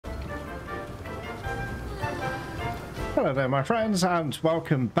Hello there my friends, and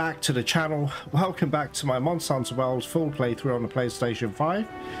welcome back to the channel. Welcome back to my Monster Hunter World full playthrough on the PlayStation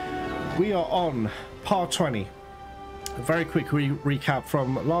 5. We are on part 20. A very quick recap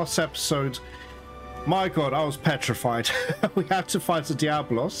from last episode. My god, I was petrified. We had to fight the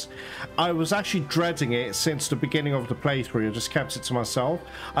Diablos. I was actually dreading it since the beginning of the playthrough. I just kept it to myself.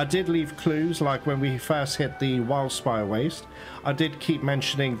 I did leave clues, like when we first hit the Wildspire Waste. I did keep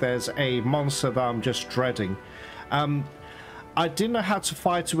mentioning there's a monster that I'm just dreading. I didn't know how to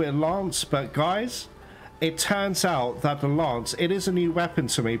fight with a lance, but guys, it turns out that the lance, it is a new weapon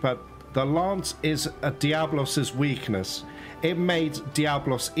to me, but the lance is a Diablos' weakness. It made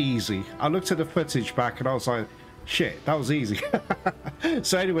Diablos easy. I looked at the footage back and I was like, shit, that was easy.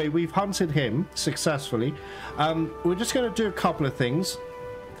 So anyway, we've hunted him successfully. We're just going to do a couple of things.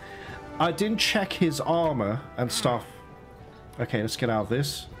 I didn't check his armor and stuff. Okay, let's get out of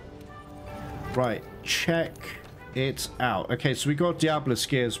this. Right, check it out. Okay, so we got Diablos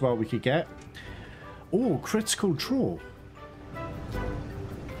gear as well we could get. Oh, critical draw.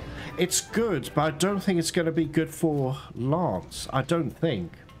 It's good, but I don't think it's going to be good for lance. I don't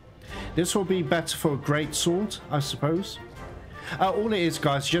think. This will be better for a greatsword, I suppose. All it is,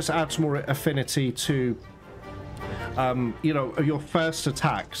 guys, just adds more affinity to, you know, your first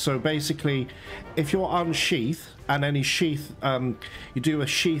attack. So basically, if you're unsheath and any sheath, you do a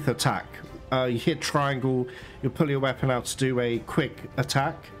sheath attack. You hit triangle, you pull your weapon out to do a quick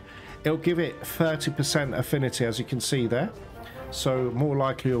attack. It'll give it 30% affinity, as you can see there. So more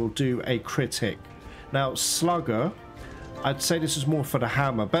likely you'll do a crit hit. Now Slugger, I'd say this is more for the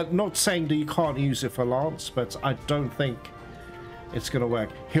hammer, but not saying that you can't use it for lance, but I don't think it's gonna work.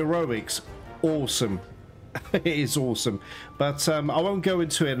 Heroics, awesome. It is awesome, but I won't go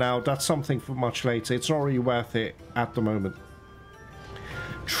into it now. That's something for much later. It's not really worth it at the moment.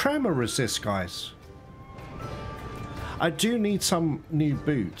 Tremor resist, guys. I do need some new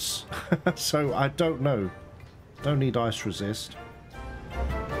boots. So I don't know. Don't need ice resist.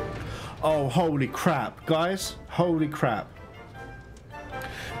 Oh, holy crap, guys. Holy crap.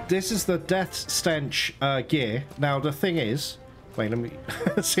 This is the death stench gear. Now, the thing is... Wait, let me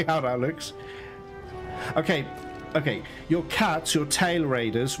see how that looks. Okay, okay. Your cats, your tail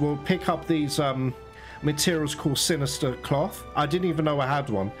raiders, will pick up these materials called sinister cloth. I didn't even know I had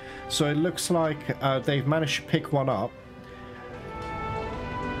one. So it looks like they've managed to pick one up.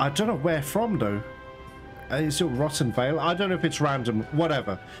 I don't know where from, though. Is it Rotten Vale? I don't know if it's random.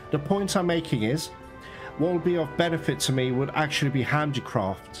 Whatever. The point I'm making is, what would be of benefit to me would actually be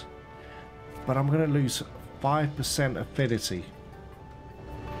handicraft. But I'm going to lose 5% affinity.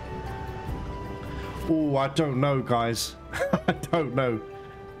 Oh, I don't know, guys. I don't know.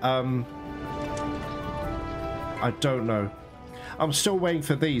 I don't know. I'm still waiting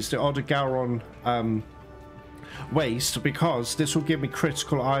for these, the Odegaron waste, because this will give me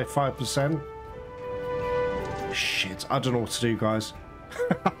critical eye 5%. Shit, I don't know what to do, guys.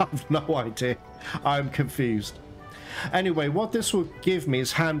 I have no idea. I'm confused. Anyway, what this will give me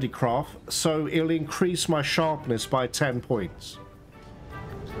is handicraft, so it'll increase my sharpness by 10 points.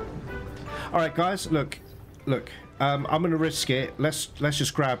 Alright, guys, look. I'm gonna risk it. Let's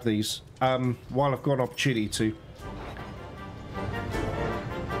just grab these while I've got an opportunity to.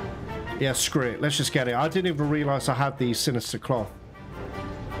 Yeah, screw it. Let's just get it. I didn't even realize I had the sinister cloth.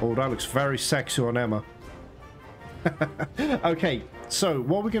 Oh, that looks very sexy on Emma. Okay, so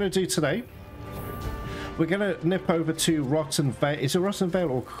what we're going to do today, we're going to nip over to Rotten Vale. Is it Rotten Vale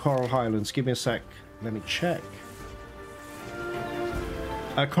or Coral Highlands? Give me a sec. Let me check.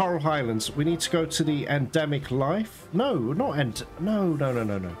 Coral Highlands. We need to go to the endemic life. No, not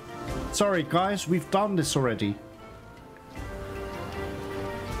No. Sorry, guys. We've done this already.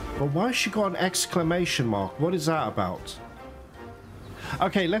 But why has she got an exclamation mark? What is that about?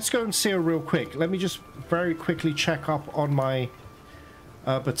 Okay, let's go and see her real quick. Let me just very quickly check up on my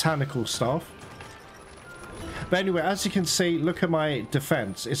botanical stuff. But anyway, as you can see, look at my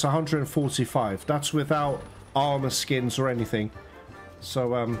defense. It's 145. That's without armor, skins, or anything.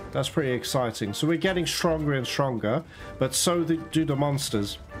 So that's pretty exciting. So we're getting stronger and stronger, but so do the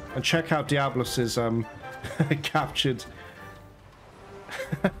monsters. And check out Diablos' captured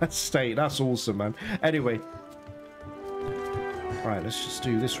state. That's awesome, man. Anyway. Alright, let's just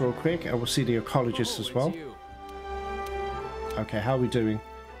do this real quick, and we'll see the ecologist as well. Okay, how are we doing?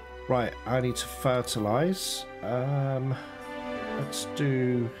 Right, I need to fertilize. Let's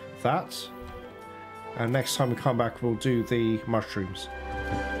do that. And next time we come back, we'll do the mushrooms.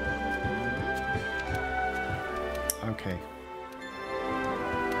 Okay.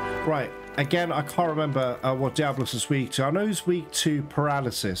 Right, again, I can't remember what Diablos is weak to. I know he's weak to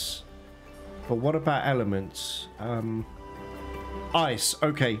paralysis. But what about elements? Ice.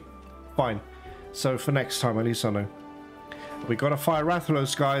 Okay, fine. So for next time, at least I know. We gotta fire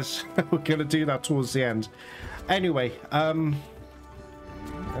Rathalos, guys. We're gonna do that towards the end. Anyway, let me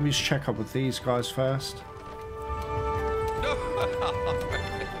just check up with these guys first.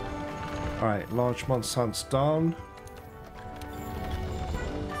 Alright, large monster hunt's done.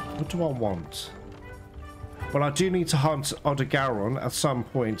 What do I want? Well, I do need to hunt Odogaron at some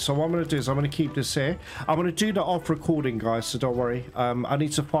point. So what I'm going to do is I'm going to keep this here. I'm going to do that off recording, guys, so don't worry. I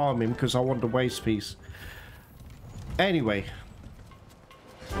need to farm him because I want the waste piece. Anyway.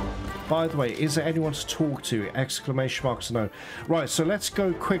 By the way, is there anyone to talk to? Exclamation marks, no. Right, so let's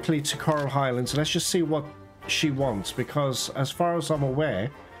go quickly to Coral Highlands. Let's just see what she wants. Because as far as I'm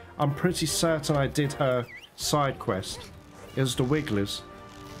aware, I'm pretty certain I did her side quest. It was the Wigglers.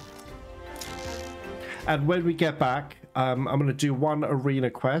 And when we get back, I'm going to do one arena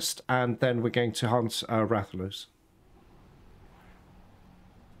quest, and then we're going to hunt Rathalos.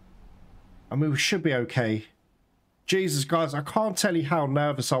 I mean, we should be okay. Jesus, guys, I can't tell you how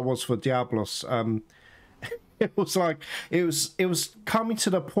nervous I was for Diablos. It was like, it was coming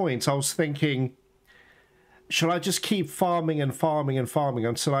to the point I was thinking, should I just keep farming and farming and farming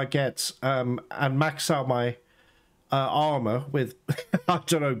until I get, and max out my armor with, I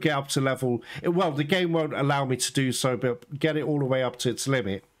don't know, get up to level, well, the game won't allow me to do so, but get it all the way up to its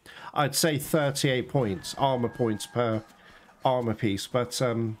limit. I'd say 38 points, armor points per armor piece, but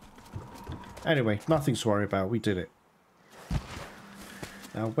anyway, nothing to worry about. We did it.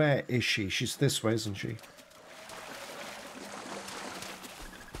 Now, where is she? She's this way, isn't she?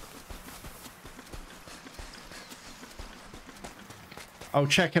 Oh,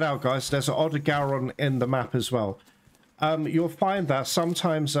 check it out, guys. There's an Odogaron in the map as well. You'll find that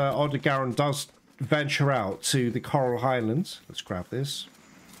sometimes Odogaron does venture out to the Coral Highlands. Let's grab this.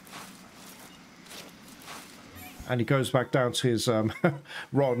 And he goes back down to his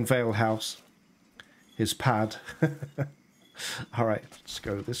Rotten Vale house. His pad. Alright, let's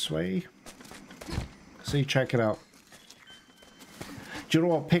go this way. See, check it out. Do you know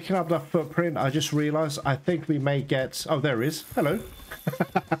what? Picking up that footprint, I just realized I think we may get... Oh, there he is. Hello.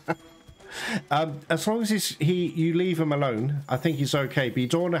 As long as you leave him alone, I think he's okay. But you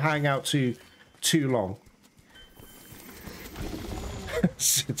don't want to hang out too long.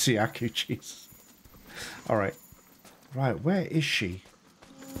 Sitsiaku, jeez. Alright. Right, where is she?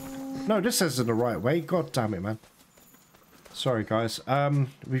 No, this isn't the right way. God damn it, man. Sorry, guys.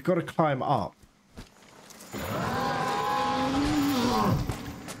 We've got to climb up.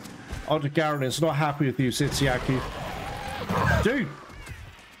 Odogaron is not happy with you, Sitsiaku. Dude!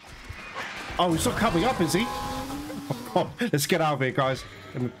 Oh, he's not coming up, is he? Oh, God. Let's get out of here, guys.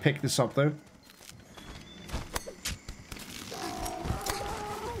 Let me pick this up, though.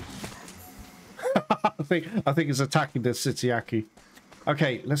 I think it's attacking the Sitsiaku.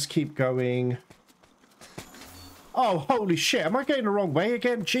 Okay, let's keep going. Oh, holy shit. Am I going the wrong way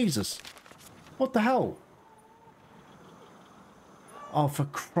again? Jesus. What the hell? Oh, for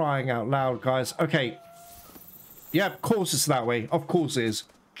crying out loud, guys. Okay. Yeah, of course it's that way. Of course it is.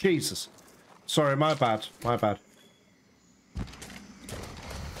 Jesus. Sorry, my bad. My bad.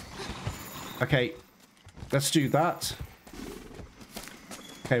 Okay. Let's do that.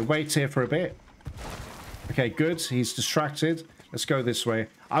 Okay, wait here for a bit. Okay, good. He's distracted. Let's go this way.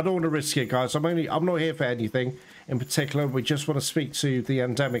 I don't want to risk it, guys. I'm not here for anything in particular. We just want to speak to the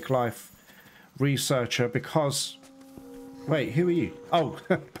endemic life researcher because... Wait, who are you? Oh,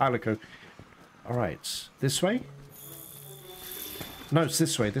 Palico. All right. This way? No, it's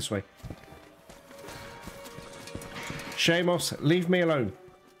this way, this way. Shamos, leave me alone.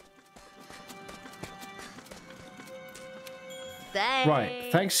 Thanks. Right,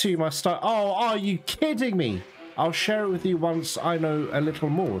 thanks to my star. Oh, are you kidding me? I'll share it with you once I know a little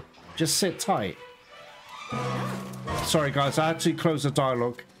more. Just sit tight. Sorry, guys, I had to close the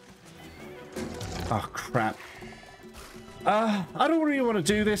dialogue. Oh, crap. I don't really want to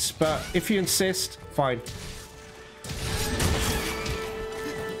do this, but if you insist, fine.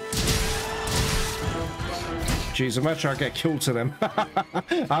 Jeez, imagine I get killed to them.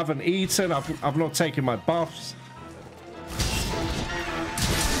 I haven't eaten, I've not taken my buffs.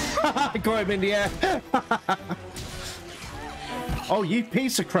 I got him in the air. Oh, you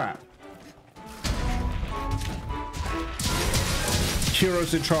piece of crap.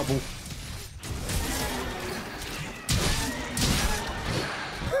 Kuro's in trouble.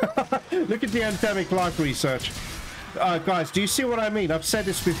 Look at the endemic life research. Guys, do you see what I mean? I've said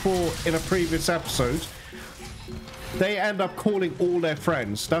this before in a previous episode. They end up calling all their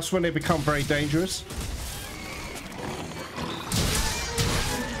friends. That's when they become very dangerous.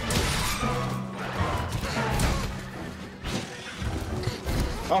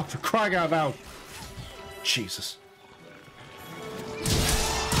 Oh, for crying out loud. Jesus.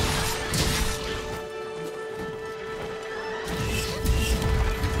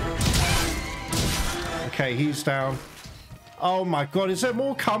 Okay, he's down. Oh my god, is there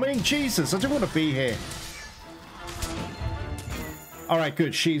more coming? Jesus, I don't want to be here. Alright,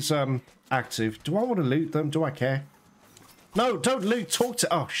 good. She's active. Do I want to loot them? Do I care? No, don't loot. Talk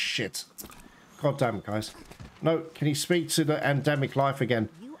to... Oh, shit. God damn it, guys. No, can you speak to the endemic life again?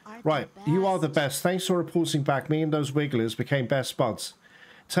 Right, you are the best. Thanks for reporting back. Me and those wigglers became best buds.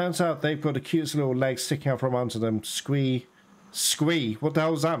 Turns out they've got the cutest little legs sticking out from under them. Squee. What the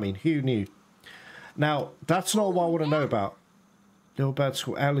hell does that mean? Who knew? Now, that's not what I want to know about. Little birds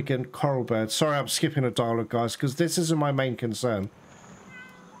called elegant coral birds. Sorry, I'm skipping a dialogue, guys, because this isn't my main concern.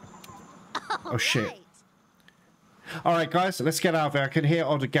 Oh, shit. Alright, guys, let's get out of here. I can hear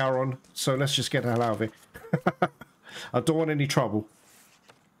Odegaron, so let's just get the hell out of here. I don't want any trouble.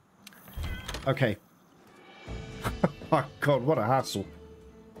 Okay. My god, what a hassle.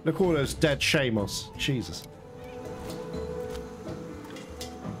 Look at all those dead Shamos. Jesus.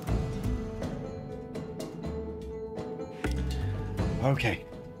 Okay.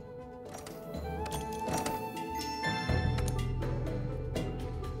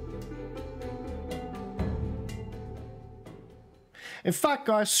 In fact,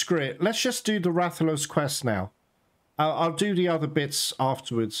 guys, screw it. Let's just do the Rathalos quest now. I'll do the other bits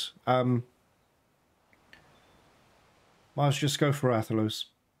afterwards. Might as just go for Rathalos. I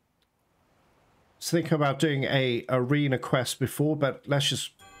was thinking about doing a arena quest before, but let's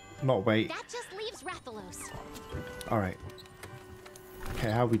just not wait. That just leaves Rathalos. All right. Okay,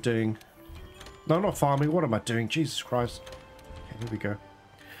 how are we doing? No, not farming. What am I doing? Jesus Christ. Okay, here we go.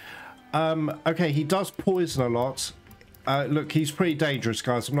 Okay, he does poison a lot. Look, he's pretty dangerous,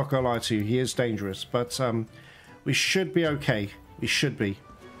 guys. I'm not going to lie to you. He is dangerous, but we should be okay. We should be.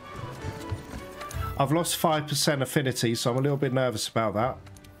 I've lost 5% affinity, so I'm a little bit nervous about that.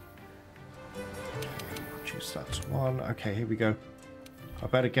 Choose that one. Okay, here we go. I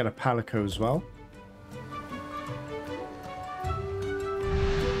better get a Palico as well.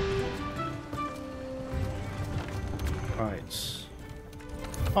 Right.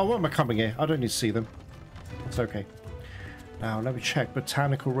 Oh, why am I coming here? I don't need to see them. It's okay. Now, let me check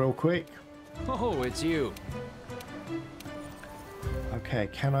botanical real quick. Oh, it's you. Okay,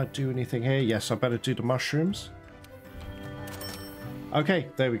 can I do anything here? Yes, I better do the mushrooms. Okay,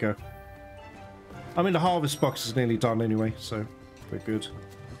 there we go. I mean, the harvest box is nearly done anyway, so we're good.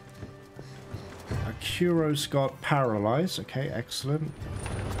 Akuro's got paralyzed. Okay, excellent.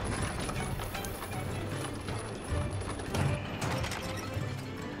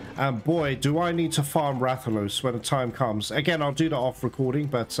 And boy, do I need to farm Rathalos when the time comes. Again, I'll do that off recording,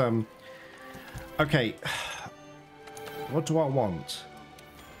 but okay. What do I want?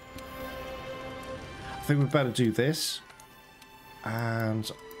 I think we better do this.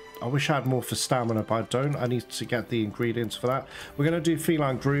 And I wish I had more for stamina, but I don't. I need to get the ingredients for that. We're going to do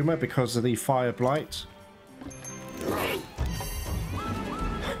Feline Groomer because of the Fire Blight.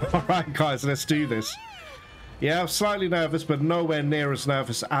 Alright, guys, let's do this. Yeah, I'm slightly nervous, but nowhere near as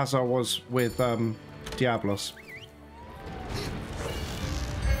nervous as I was with Diablos.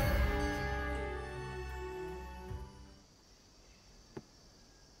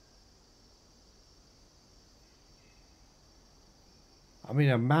 I mean,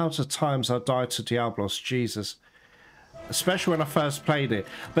 the amount of times I died to Diablos, Jesus. Especially when I first played it.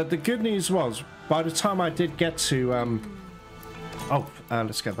 But the good news was, by the time I did get to...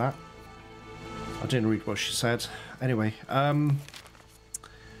 let's get that. I didn't read what she said. Anyway, right,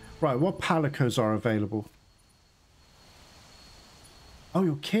 what Palicos are available? Oh,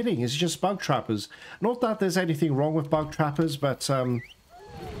 you're kidding. It's just bug trappers. Not that there's anything wrong with bug trappers, but I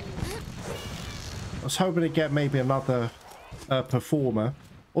was hoping to get maybe another performer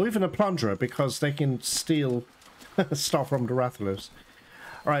or even a plunderer because they can steal stuff from the Rathalos.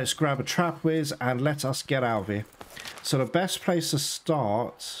 All right, let's grab a trap whiz and let us get out of here. So the best place to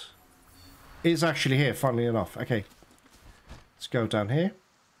start is actually here, funnily enough. Okay, let's go down here.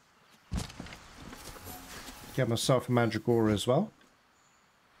 Get myself a Mandragora as well.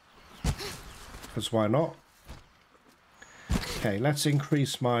 Because why not? Okay, let's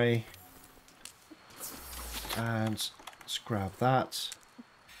increase my... And let's grab that.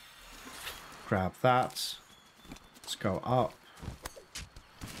 Grab that. Let's go up.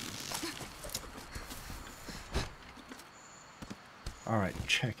 Alright,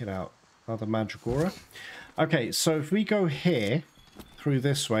 check it out. Another Mandragora. Okay, so if we go here, through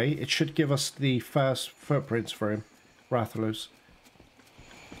this way, it should give us the first footprints for him. Rathalos.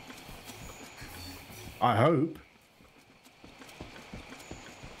 I hope.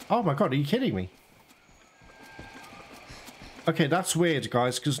 Oh my god, are you kidding me? Okay, that's weird,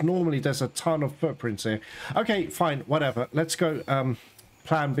 guys, because normally there's a ton of footprints here. Okay, fine, whatever. Let's go.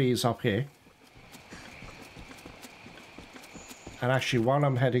 Plan B is up here. And actually, while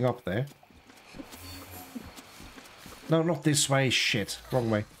I'm heading up there... No, not this way. Shit. Wrong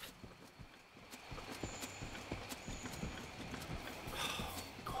way. Oh,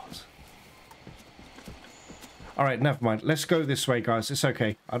 God. Alright, never mind. Let's go this way, guys. It's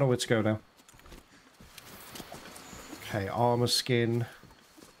okay. I know where to go now. Okay, armor skin.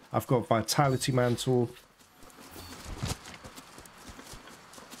 I've got vitality mantle.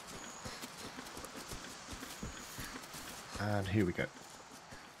 And here we go.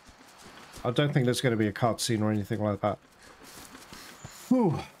 I don't think there's going to be a cutscene or anything like that.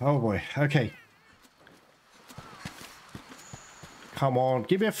 Whew. Oh boy. Okay. Come on.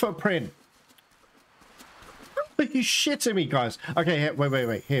 Give me a footprint. Are you shitting me, guys? Okay,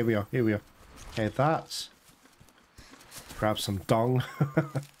 wait. Here we are. Okay, that's... Grab some dung.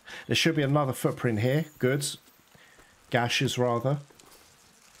 There should be another footprint here. Good. Gashes, rather.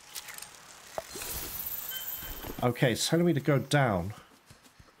 Okay, it's telling me to go down.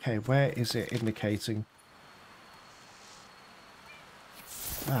 Okay, where is it indicating?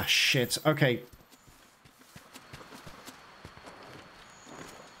 Ah, shit. Okay.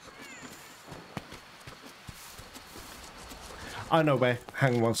 I know where.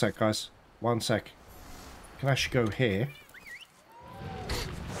 Hang on one sec, guys. One sec. Can I actually go here?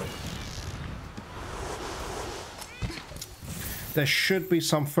 There should be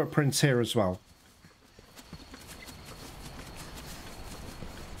some footprints here as well.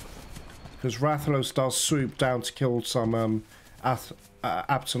 Because Rathalos does swoop down to kill some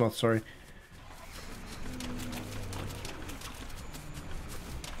Aptonoth, sorry.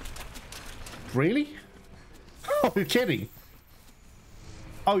 Really? Oh, you're kidding.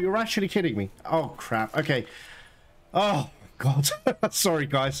 Oh, you're actually kidding me. Oh, crap. Okay. Oh, God. Sorry,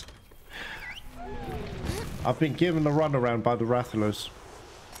 guys. I've been given the runaround by the Rathalos.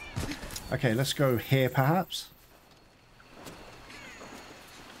 Okay, let's go here, perhaps.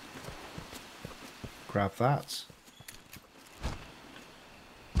 Grab that.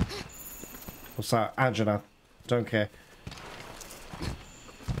 What's that? Angina. Don't care.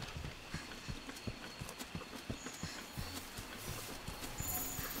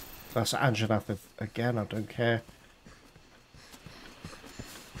 That's Angina again. I don't care.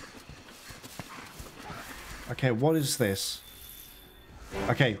 Okay, what is this?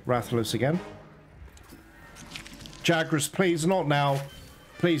 Okay, Rathalos again. Jagras, please, not now.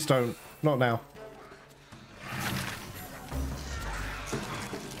 Please don't. Not now.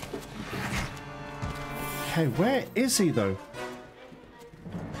 Okay, where is he, though?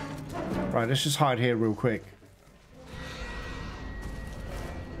 Right, let's just hide here real quick.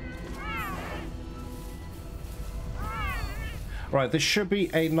 Right, there should be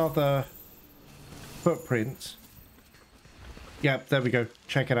another footprint. Yep, there we go.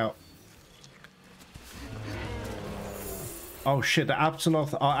 Check it out. Oh shit, the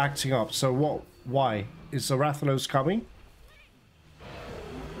Aptonoth are acting up. So what? Why? Is the Rathalos coming?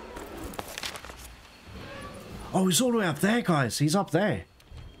 Oh, he's all the way up there, guys. He's up there.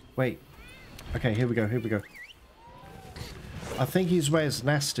 Wait. Okay, here we go. Here we go. I think he's where his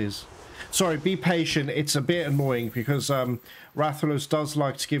nest is. Sorry, be patient. It's a bit annoying because Rathalos does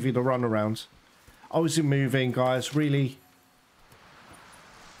like to give you the runaround. Oh, is he moving, guys? Really?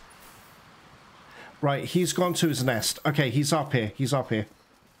 Right, he's gone to his nest. Okay, he's up here. He's up here.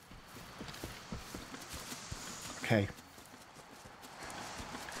 Okay.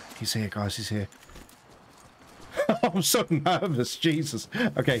 He's here, guys. He's here. I'm so nervous. Jesus.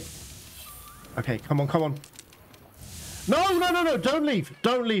 Okay. Okay, come on, come on. No, no, no, no. Don't leave.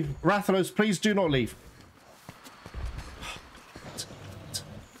 Don't leave. Rathalos, please do not leave.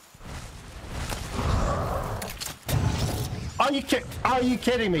 Are you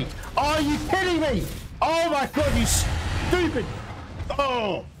kidding me? Are you kidding me? Oh my god, you stupid.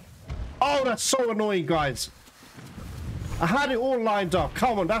 Oh. Oh, that's so annoying, guys. I had it all lined up.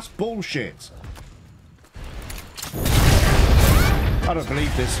 Come on, that's bullshit. I don't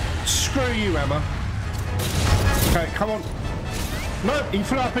believe this. Screw you, Emma. Okay, come on. No, he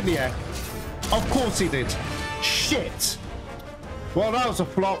flew up in the air. Of course he did. Shit. Well, that was a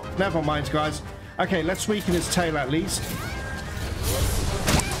flop. Never mind, guys. Okay, let's weaken his tail at least.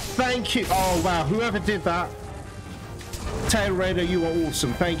 Thank you. Oh, wow. Whoever did that. Tail Raider, you are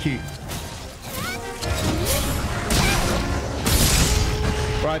awesome. Thank you.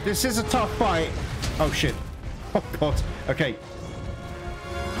 Right, this is a tough fight. Oh, shit. Oh, God. Okay.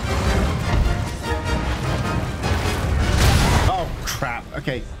 Oh, crap.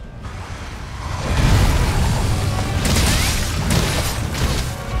 Okay.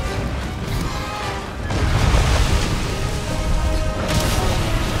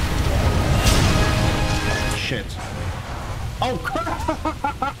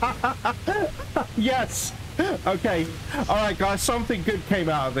 Yes. Okay. All right, guys. Something good came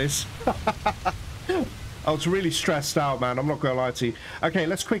out of this. I was really stressed out, man. I'm not gonna lie to you. Okay,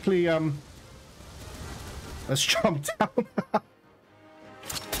 let's quickly let's jump down.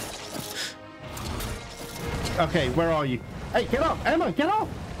 Okay, where are you? Hey, get up, Emma, get up!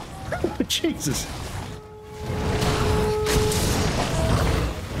 Jesus.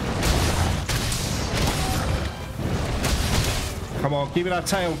 Come on, give me that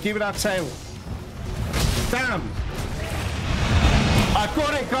tail, give me that tail. Damn! I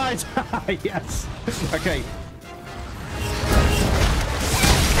got it, guys! Yes! Okay.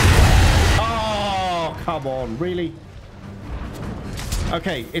 Oh, come on, really?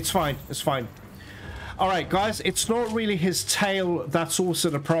 Okay, it's fine, it's fine. Alright, guys, it's not really his tail that's also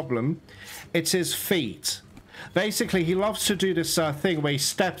the problem. It's his feet. Basically, he loves to do this thing where he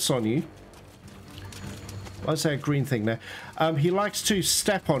steps on you. Why is there a green thing there? He likes to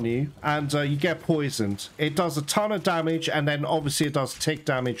step on you and you get poisoned. It does a ton of damage and then obviously it does tick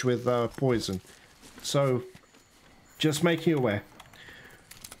damage with poison. So, just making you aware.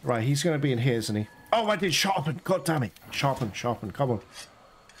 Right, he's going to be in here, isn't he? Oh, I did sharpen. God damn it. Sharpen, sharpen. Come on.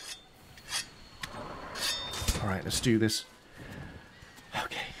 All right, let's do this.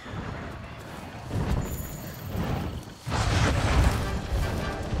 Okay.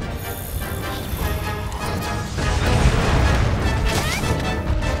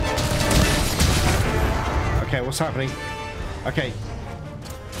 Okay, what's happening? Okay.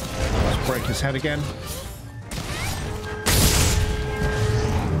 Let's break his head again.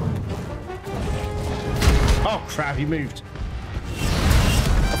 Oh, crap, he moved.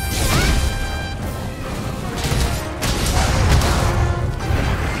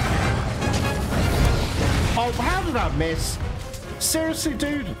 Oh, how did I miss? Seriously,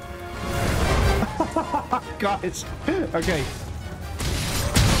 dude? Guys. Okay.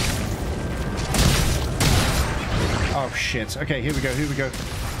 Oh, shit. Okay, here we go, here we go.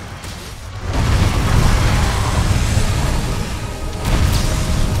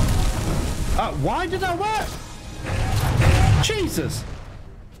 Why did that work? Jesus.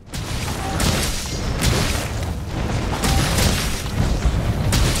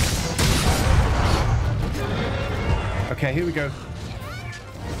 Okay, here we go.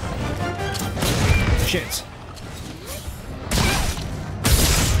 Shit.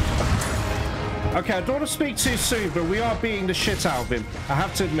 Okay, I don't want to speak too soon, but we are beating the shit out of him. I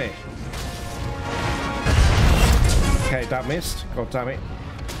have to admit. Okay, that missed. God damn it.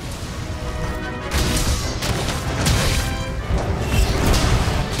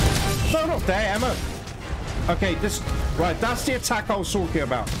 No, not there, Emma. Okay, this... Right, that's the attack I was talking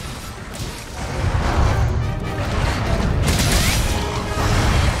about.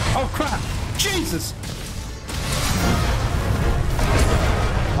 Oh, crap. Jesus.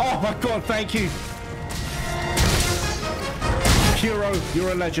 Oh, my God, thank you. Hero,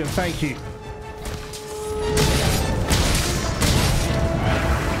 you're a legend. Thank you.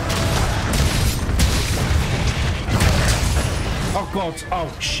 Oh, God.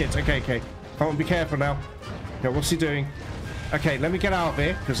 Oh, shit. Okay, okay. Come on, be careful now. Okay, what's he doing? Okay, let me get out of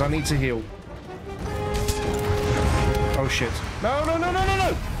here, because I need to heal. Oh, shit. No, no, no, no, no,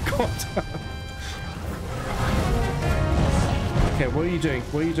 no! God. Okay, what are you doing?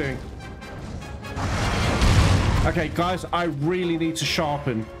 What are you doing? Okay, guys, I really need to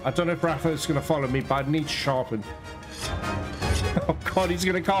sharpen. I don't know if Rafa's going to follow me, but I need to sharpen. Oh, God, he's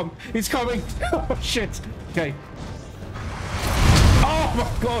going to come. He's coming. Oh, shit. Okay. Oh, my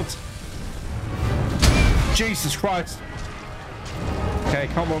God. Jesus Christ. Okay,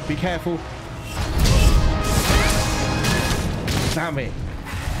 come on, be careful. Damn it.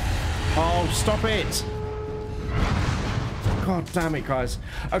 Oh, stop it. God damn it, guys.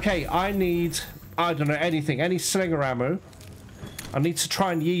 Okay, I need, I don't know, anything. Any slinger ammo. I need to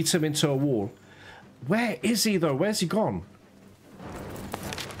try and yeet him into a wall. Where is he, though? Where's he gone?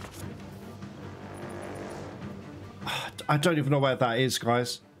 I don't even know where that is,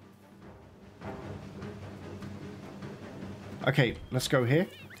 guys. Okay, let's go here.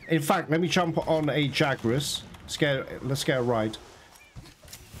 In fact, let me jump on a Jaguars. Let's get a ride.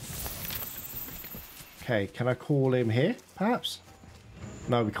 Okay, can I call him here, perhaps?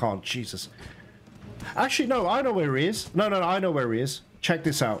 No, we can't. Jesus. Actually, no, I know where he is. No, I know where he is. Check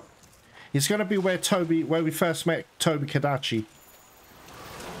this out. He's going to be where we first met Toby Kadachi.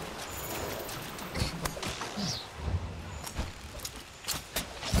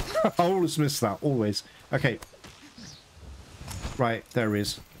 I always miss that, always. Okay. Right, there he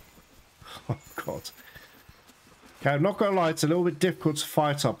is. Oh, God. Okay, I'm not going to lie, it's a little bit difficult to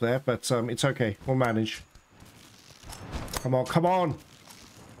fight up there, but it's okay. We'll manage. Come on, come on.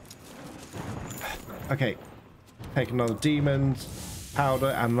 Okay. Take another demon powder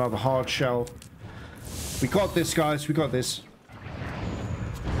and another hard shell. We got this, guys. We got this.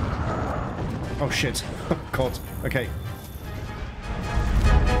 Oh, shit. Oh, God. Okay.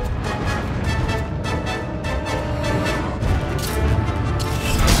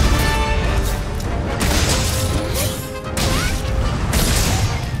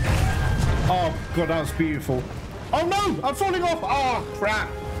 Oh, God, that was beautiful. Oh, no! I'm falling off! Oh, crap.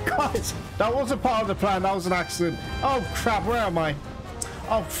 Guys, that wasn't part of the plan. That was an accident. Oh, crap. Where am I?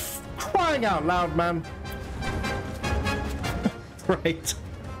 Oh, crying out loud, man. Great.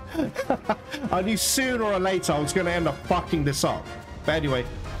 I knew sooner or later I was going to end up fucking this up. But anyway.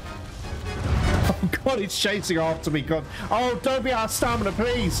 Oh, God, it's chasing after me. God. Oh, don't be out of stamina,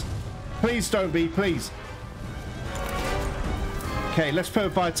 please. Please don't be, please. Okay, let's put a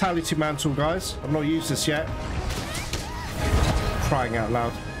vitality mantle, guys. I've not used this yet. Crying out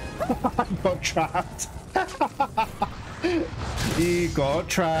loud. I got trapped. You got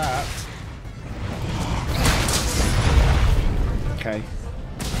trapped. Okay.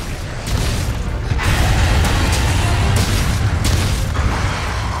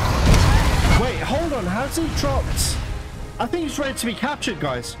 Wait, hold on. How's he dropped? I think he's ready to be captured,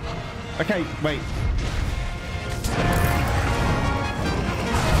 guys. Okay, wait.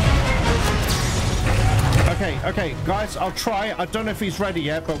 Okay, okay, guys, I'll try. I don't know if he's ready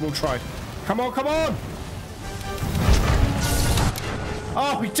yet, but we'll try. Come on, come on!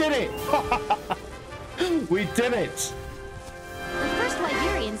 Oh, we did it! We did it! The first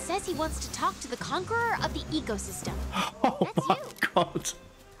Wyverian says he wants to talk to the conqueror of the ecosystem. That's you. God.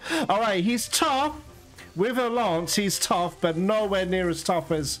 Alright, he's tough. With a lance, he's tough, but nowhere near as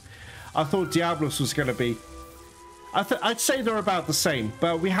tough as I thought Diablos was going to be. I'd say they're about the same,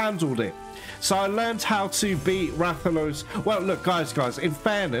 but we handled it. So I learned how to beat Rathalos. Well, look, guys, in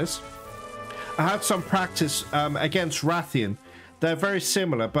fairness, I had some practice against Rathian. They're very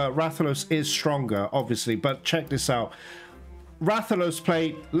similar, but Rathalos is stronger, obviously. But check this out. Rathalos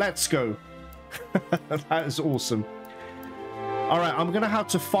played Let's Go. That is awesome. Alright, I'm going to have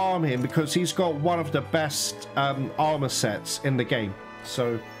to farm him because he's got one of the best armor sets in the game.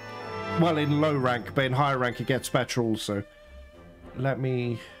 So, well, in low rank, but in high rank it gets better also. Let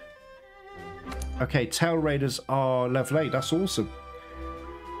me... Okay, Tail Raiders are level 8. That's awesome.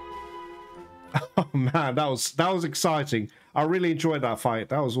 Oh man, that was exciting. I really enjoyed that fight.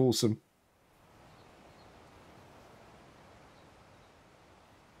 That was awesome.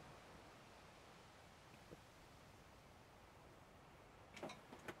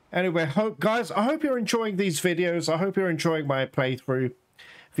 Anyway, guys, I hope you're enjoying these videos. I hope you're enjoying my playthrough.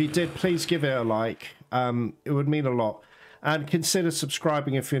 If you did, please give it a like. It would mean a lot. And consider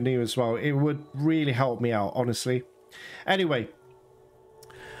subscribing if you're new as well. It would really help me out, honestly. Anyway.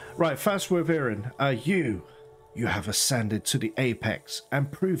 Right, first Wyverian. You have ascended to the apex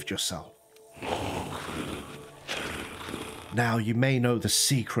and proved yourself. Now you may know the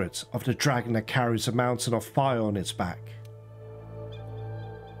secret of the dragon that carries a mountain of fire on its back.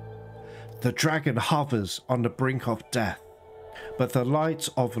 The dragon hovers on the brink of death, but the light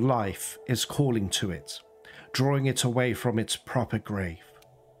of life is calling to it, drawing it away from its proper grave.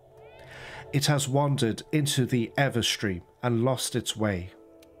 It has wandered into the Everstream and lost its way.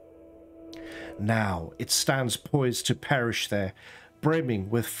 Now it stands poised to perish there, brimming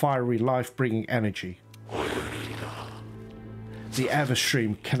with fiery life-bringing energy. The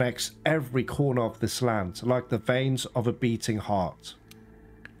Everstream connects every corner of this land like the veins of a beating heart.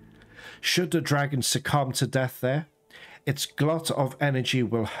 Should the dragon succumb to death there, its glut of energy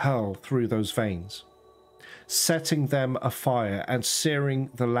will hurl through those veins, setting them afire and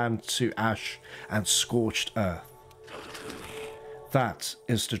searing the land to ash and scorched earth. That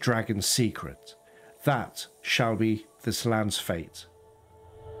is the dragon's secret. That shall be this land's fate.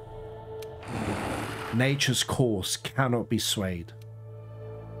 Nature's course cannot be swayed. ...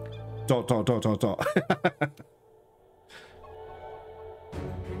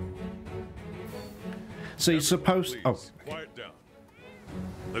 So you're supposed... Please, oh. Quiet down.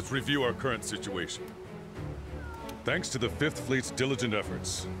 Let's review our current situation. Thanks to the Fifth Fleet's diligent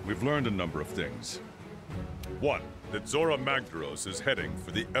efforts, we've learned a number of things. 1. That Zora Magdaros is heading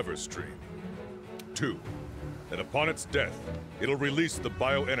for the Everstream. 2. That upon its death, it'll release the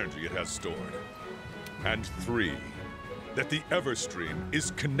bioenergy it has stored. And 3. That the Everstream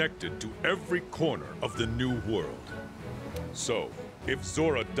is connected to every corner of the new world. So, if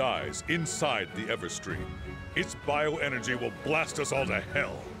Zora dies inside the Everstream, its bioenergy will blast us all to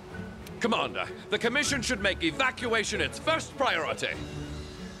hell. Commander, the Commission should make evacuation its first priority.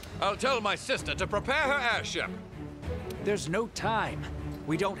 I'll tell my sister to prepare her airship. There's no time.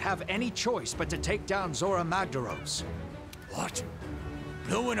 We don't have any choice but to take down Zora Magdaros. What?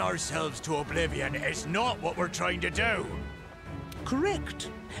 Blowing ourselves to oblivion is not what we're trying to do. Correct.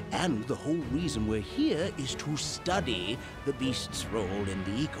 And the whole reason we're here is to study the beast's role in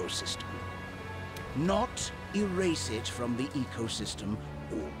the ecosystem. Not erase it from the ecosystem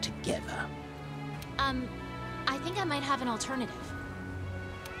altogether. I think I might have an alternative.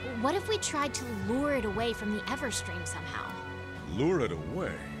 What if we tried to lure it away from the Everstream somehow? Lure it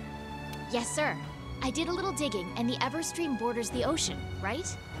away? Yes, sir. I did a little digging, and the Everstream borders the ocean,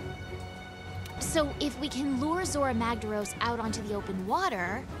 right? So if we can lure Zora Magdaros out onto the open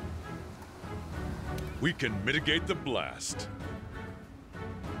water... We can mitigate the blast.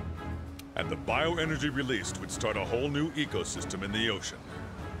 And the bioenergy released would start a whole new ecosystem in the ocean.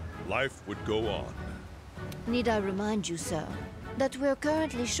 Life would go on. Need I remind you, sir, that we're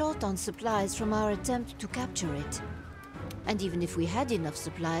currently short on supplies from our attempt to capture it. And even if we had enough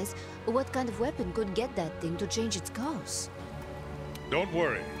supplies, what kind of weapon could get that thing to change its course? Don't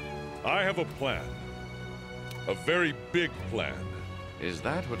worry. I have a plan. A very big plan. Is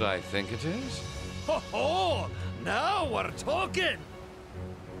that what I think it is? Ho ho! Now we're talking!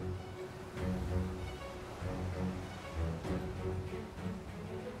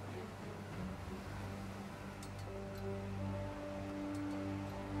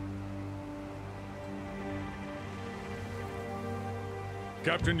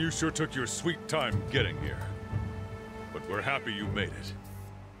 Captain, you sure took your sweet time getting here. But we're happy you made it.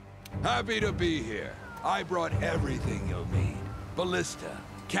 Happy to be here. I brought everything you'll need. Ballista,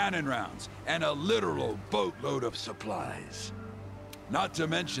 cannon rounds, and a literal boatload of supplies. Not to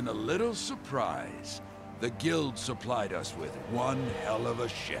mention a little surprise. The guild supplied us with one hell of a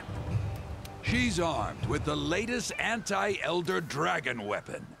ship. She's armed with the latest anti-Elder dragon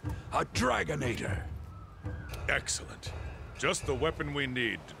weapon, a Dragonator. Excellent. Just the weapon we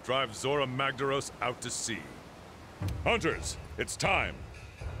need to drive Zora Magdaros out to sea. Hunters, it's time.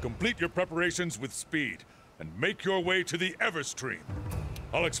 Complete your preparations with speed, and make your way to the Everstream.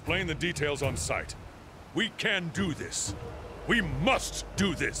 I'll explain the details on site. We can do this. We must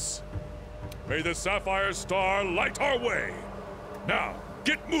do this. May the Sapphire Star light our way. Now,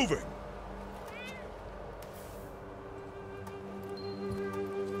 get moving.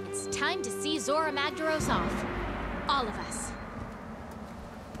 It's time to see Zora Magdaros off. All of us.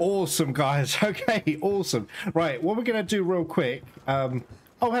 Awesome, guys. Okay, awesome. Right, what we're going to do real quick... oh,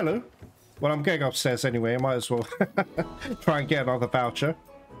 hello. Well, I'm going upstairs anyway. I might as well try and get another voucher.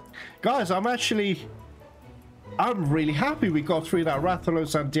 Guys, I'm really happy we got through that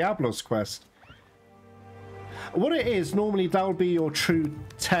Rathalos and Diablos quest. What it is, normally that'll be your true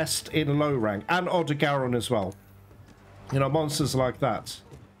test in low rank. And Odogaron as well. You know, monsters like that.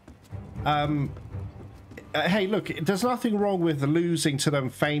 Hey, look, there's nothing wrong with losing to them,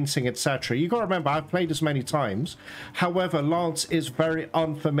 fainting, etc. You got to remember, I've played this many times. However, Lance is very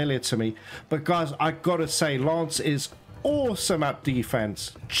unfamiliar to me. But guys, I got to say, Lance is awesome at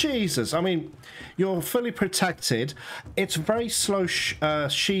defense. Jesus, I mean, you're fully protected. It's very slow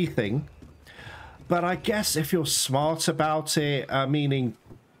sheathing. But I guess if you're smart about it, meaning,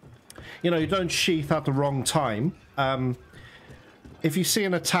 you know, you don't sheath at the wrong time. If you see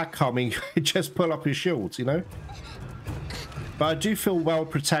an attack coming, just pull up your shields, you know? But I do feel well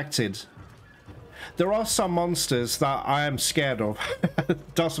protected. There are some monsters that I am scared of.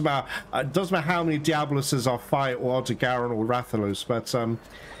 Doesn't matter how many Diabloses I fight, or Odogaron or Rathalos, but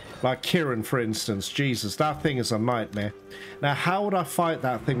like Kirin, for instance. Jesus, that thing is a nightmare. Now, how would I fight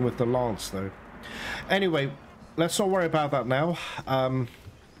that thing with the lance, though? Anyway, let's not worry about that now. I'm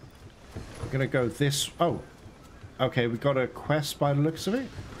gonna go this... Oh. Okay, we got a quest by the looks of it.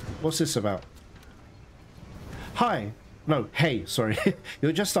 What's this about? Hi. No, hey, sorry.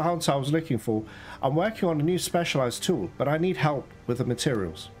 You're just the hunter I was looking for. I'm working on a new specialized tool, but I need help with the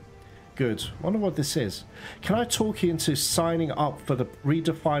materials. Good. Wonder what this is. Can I talk you into signing up for the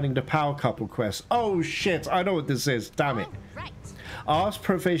redefining the power couple quest? Oh shit, I know what this is. Damn it. Right. I ask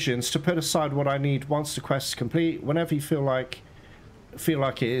provisions to put aside what I need once the quest is complete. Whenever you feel like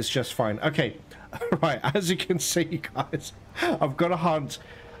it is just fine. Okay. Right, as you can see, guys, I've got to hunt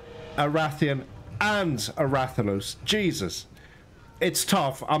a Rathian and a Rathalos. Jesus. It's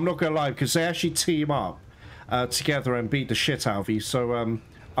tough, I'm not going to lie, because they actually team up together and beat the shit out of you. So I'm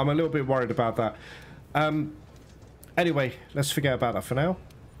a little bit worried about that. Anyway, let's forget about that for now.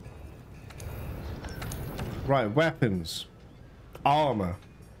 Right, weapons. Armor.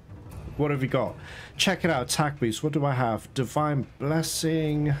 What have you got? Check it out, attack boost. What do I have? Divine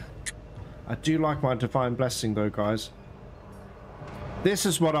Blessing... I do like my Divine Blessing though, guys. This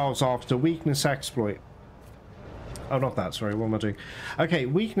is what I was after. Weakness exploit. Oh, not that, sorry, what am I doing? Okay,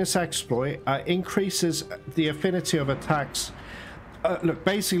 weakness exploit increases the affinity of attacks. Look,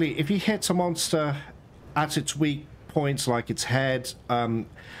 basically, if you hit a monster at its weak points, like its head,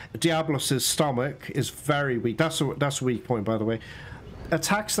 Diablos' stomach is very weak. That's a weak point, by the way.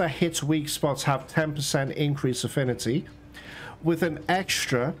 Attacks that hit weak spots have 10% increased affinity, with an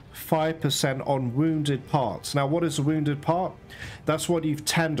extra 5% on wounded parts. Now, what is a wounded part? That's what you've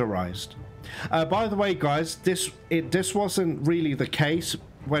tenderized. By the way, guys, this wasn't really the case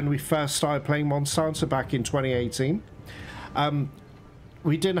when we first started playing Monster Hunter back in 2018.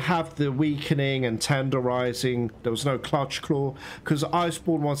 We didn't have the weakening and tenderizing. There was no clutch claw because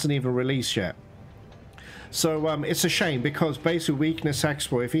Iceborne wasn't even released yet. So it's a shame because basically weakness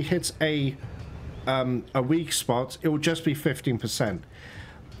exploit, if he hits a weak spot, it will just be 15%.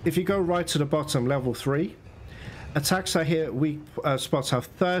 If you go right to the bottom, level 3, attacks that hit weak spots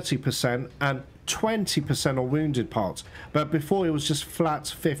have 30% and 20% on wounded parts. But before it was just flat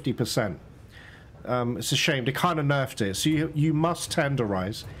 50%. It's a shame. They kind of nerfed it. So you must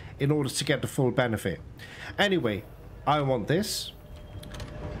tenderize in order to get the full benefit. Anyway, I want this.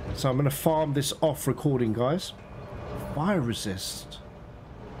 So I'm going to farm this off recording, guys. Fire resist.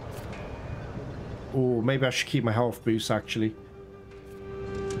 Or maybe I should keep my health boost, actually.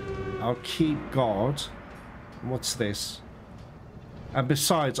 I'll keep guard. What's this? And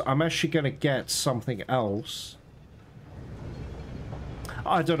besides, I'm actually going to get something else.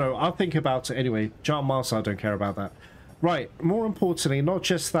 I don't know. I'll think about it anyway. Giant Master, I don't care about that. Right. More importantly, not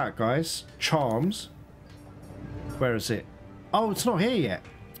just that, guys. Charms. Where is it? Oh, it's not here yet.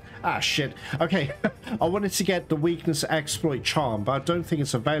 Ah, shit. Okay. I wanted to get the weakness exploit charm, but I don't think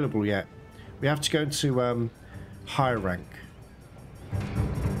it's available yet. We have to go into high rank.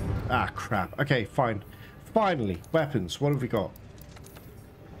 Ah, crap. Okay, fine. Finally, weapons. What have we got?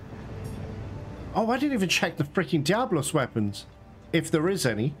 Oh, I didn't even check the freaking Diablos weapons. If there is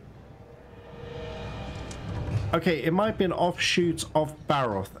any. Okay, it might be an offshoot of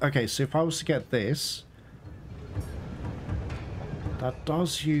Baroth. Okay, so if I was to get this... That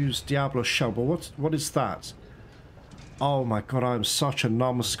does use Diablo shell, but what is that? Oh my god, I'm such a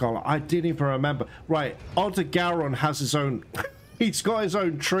numbskull. I didn't even remember. Right, Odegaron has his own... He's got his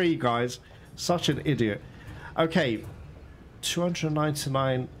own tree, guys. Such an idiot. Okay,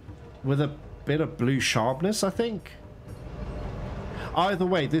 299 with a bit of blue sharpness, I think. Either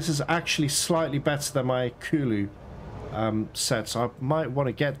way, this is actually slightly better than my Kulu set, so I might want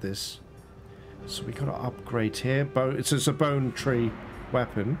to get this. So we got to upgrade here. It's a bone tree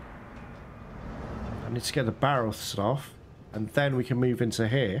weapon. I need to get the Baroth stuff, and then we can move into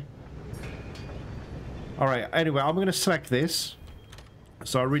here. Alright, anyway, I'm going to select this.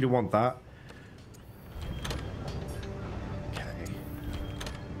 So I really want that. Okay.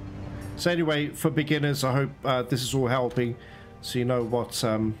 So anyway, for beginners, I hope this is all helping, so you know what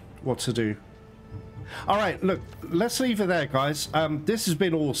to do. Alright, look, let's leave it there, guys. This has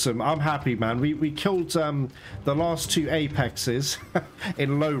been awesome. I'm happy, man. We killed the last 2 apexes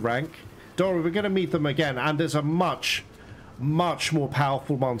in low rank. Don't worry, we're going to meet them again, and there's a much more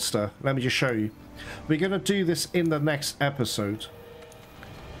powerful monster. Let me just show you. We're going to do this in the next episode.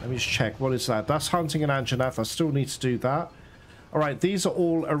 Let me just check. What is that? That's hunting in Anjanath. I still need to do that. Alright, these are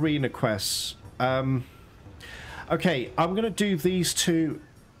all arena quests. Okay, I'm going to do these 2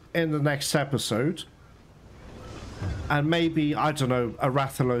 in the next episode. And maybe, I don't know, a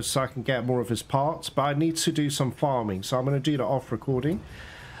Rathalos so I can get more of his parts. But I need to do some farming, so I'm going to do that off recording.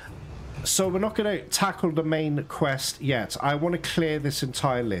 So we're not going to tackle the main quest yet. I want to clear this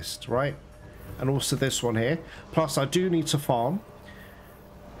entire list, right? And also this one here. Plus, I do need to farm.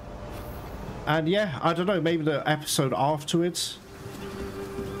 And yeah, I don't know, maybe the episode afterwards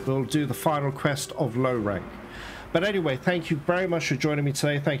we'll do the final quest of low rank. But anyway, thank you very much for joining me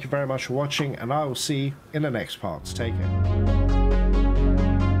today. Thank you very much for watching, and I will see you in the next part. Take care.